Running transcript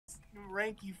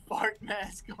Ranky fart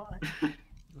mask on.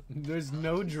 There's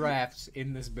no drafts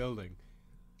in this building.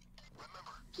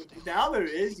 Now there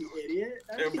is, you idiot.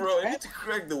 Hey, bro, I need to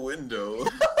crack the window.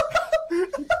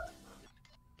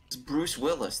 It's Bruce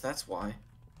Willis, that's why.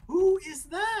 Who is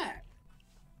that?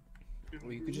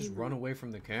 Well, you could just run away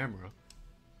from the camera.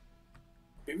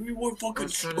 Maybe we're I fucking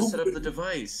was trying to set up the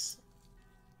device.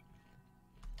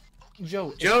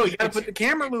 Joe, You gotta put the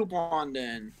camera loop on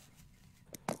then.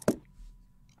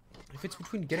 if it's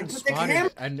between getting Put the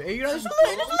spotted and you know, there's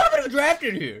not a draft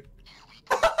in here.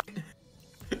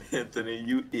 Anthony,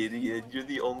 you idiot. You're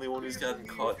the only one who's gotten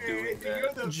caught doing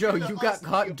that. Joe, you got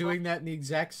caught doing that in the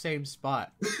exact same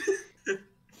spot.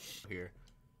 Here.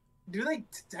 Do they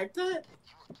detect that?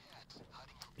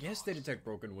 Yes, they detect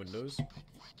broken windows.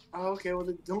 Oh, okay, well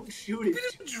then don't shoot it.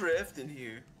 There's a draft in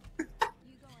here.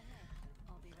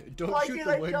 Don't Why shoot can't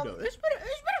the I window. jump- There's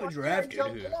been a draft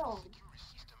in here.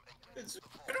 There's a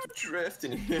bit of a draft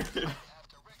in here.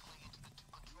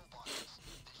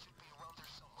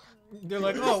 They're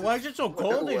like, oh, why is it so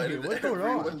cold in here? What's going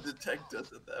Everyone on? detect us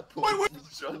at that point. Wait,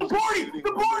 John The just party! shooting The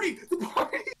them. party! The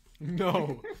party!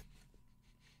 No.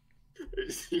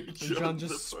 You're And John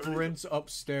just the party. sprints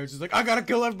upstairs. He's like, I gotta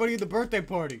kill everybody at the birthday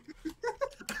party.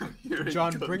 I'm hearing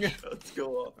John, bring it- gunshots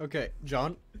go off. Okay,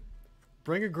 John,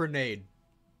 bring a grenade.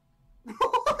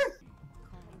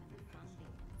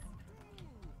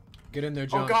 Get in there,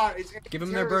 John. Oh god, it's Give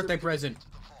them their birthday present.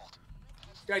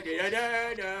 There's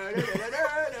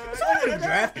Someone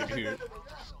drafted here.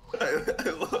 I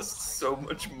lost so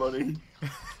much money.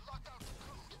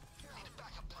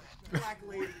 Black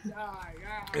lady,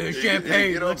 die.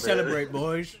 Champagne, get on let's there. celebrate,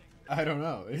 boys. I don't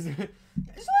know. There's a little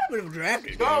bit of a draft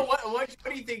in Joe, here. what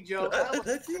do you think, Joe? I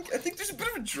think there's a bit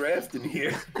of a draft in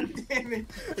here. Damn it.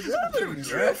 There's a bit of a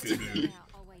draft in here.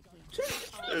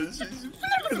 There's a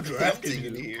bit of drafting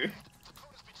in here.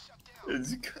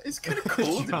 It's kind of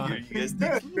cold in here, you guys.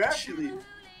 Think it's chilly.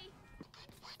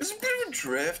 There's a bit of a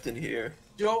draft in here.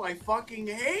 Joe, I fucking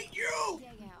hate you!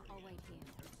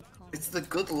 It's the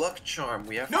good luck charm.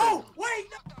 We have No! Wait!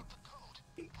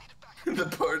 No. to... the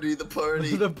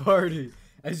party. The party.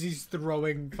 As he's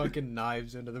throwing fucking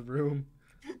knives into the room.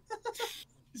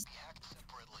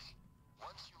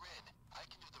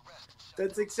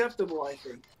 That's acceptable, I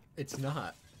think. It's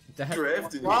not. That,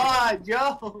 Draft in here. Ah,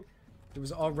 Joe! there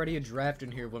was already a draft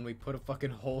in here when we put a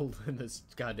fucking hole in this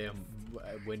goddamn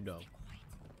window.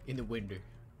 In the window.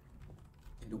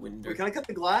 In the window. Wait, can I cut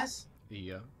the glass?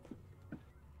 Yeah.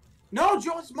 No,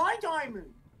 Joe, it's my diamond!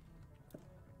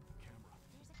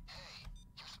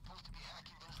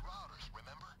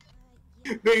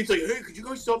 It's like, hey, could you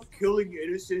guys stop killing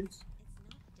innocents?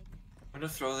 I'm gonna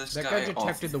throw this That guy guy off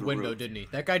detected the window, roof. didn't he?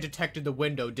 That guy detected the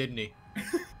window, didn't he?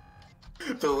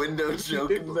 The window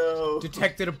joke, no.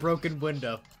 Detected a broken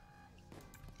window.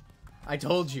 I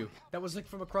told you. That was like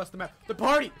from across the map. The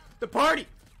party! The party!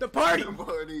 The party! The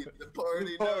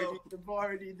party, no. The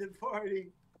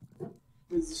party.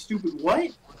 This is stupid.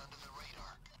 What?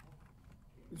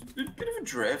 There's a bit of a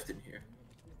draft in here.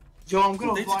 Joe, I'm Did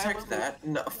gonna they fly detect up- that?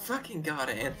 No, fucking god,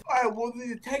 Anthony. Alright, well, the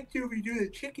detective, we do the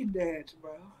chicken dance,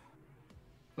 bro.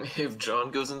 If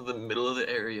John goes into the middle of the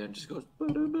area and just goes... I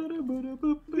don't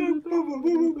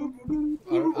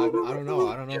know.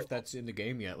 I don't know if that's in the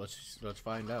game yet. Let's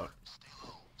find out.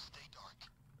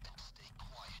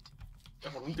 I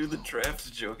want to do the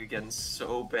draft joke again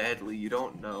so badly, you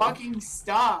don't know. Fucking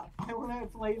stop. I wanna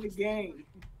play the game.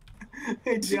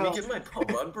 Hey, Did Joe. me get my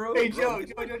pump on, bro? Hey, Bro,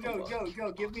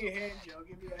 Joe, give me a hand, Joe.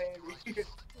 Give me a hand.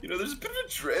 You know, there's a bit of a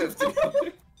draft in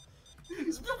here.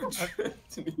 There's a bit of a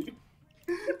draft in here.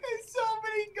 There's so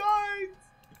many guards.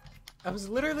 I was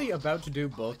literally about to do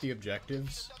both the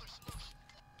objectives.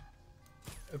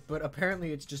 But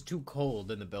apparently it's just too cold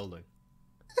in the building.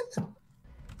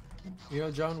 You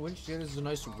know, John, wouldn't you say this is a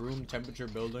nice room temperature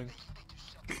building?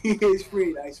 It's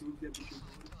pretty nice room temperature.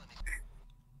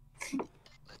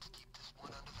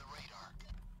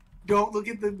 Don't look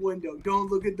at the window. Don't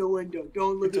look at the window.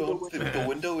 Don't look at the window. The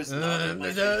window is not in my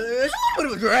There's a little bit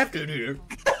of a draft in here.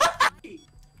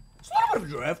 There's a little bit of a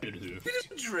draft in here. Bit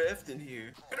of a draft in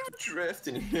here. Bit of a draft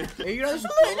in here. Hey, you know, there's a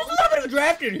little bit of a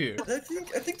draft in here. I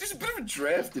think there's a bit of a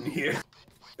draft in here.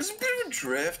 There's a bit of a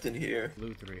draft in here.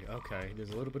 Blue 3. Okay,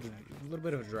 there's a little bit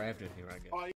of a draft in here, I guess.